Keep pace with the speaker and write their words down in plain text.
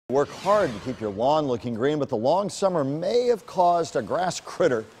Work hard to keep your lawn looking green, but the long summer may have caused a grass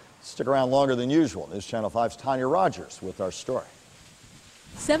critter to stick around longer than usual. News Channel 5's Tania Rogers with our story.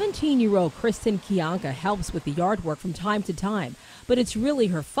 17-year-old Kristen Kianka helps with the yard work from time to time, but it's really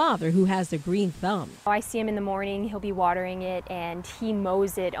her father who has the green thumb. I see him in the morning, he'll be watering it, and he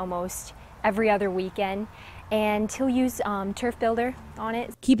mows it almost every other weekend, and he'll use turf builder on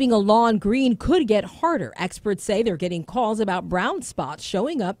it. Keeping a lawn green could get harder. Experts say they're getting calls about brown spots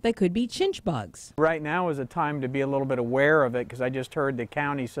showing up that could be chinch bugs. Right now is a time to be a little bit aware of it, because I just heard the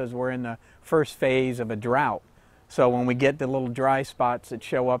county says we're in the first phase of a drought. So when we get the little dry spots that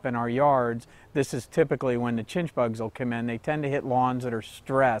show up in our yards, this is typically when the chinch bugs will come in. They tend to hit lawns that are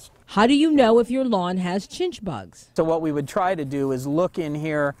stressed. How do you know if your lawn has chinch bugs? So what we would try to do is look in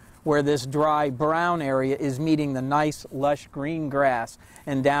here where this dry brown area is meeting the nice lush green grass,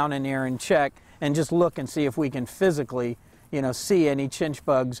 and down in there and check and just look and see if we can physically, see any chinch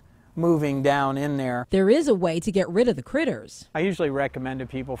bugs moving down in there. There is a way to get rid of the critters. I usually recommend to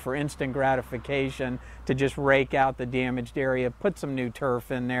people for instant gratification to just rake out the damaged area, put some new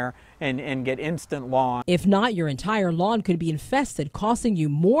turf in there, and get instant lawn. If not, your entire lawn could be infested, costing you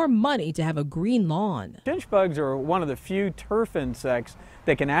more money to have a green lawn. Chinch bugs are one of the few turf insects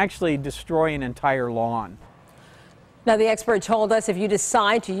that can actually destroy an entire lawn. Now, the expert told us if you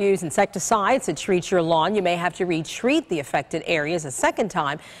decide to use insecticides to treat your lawn, you may have to retreat the affected areas a second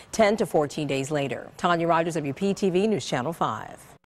time 10 to 14 days later. Tania Rogers, WPTV News Channel 5.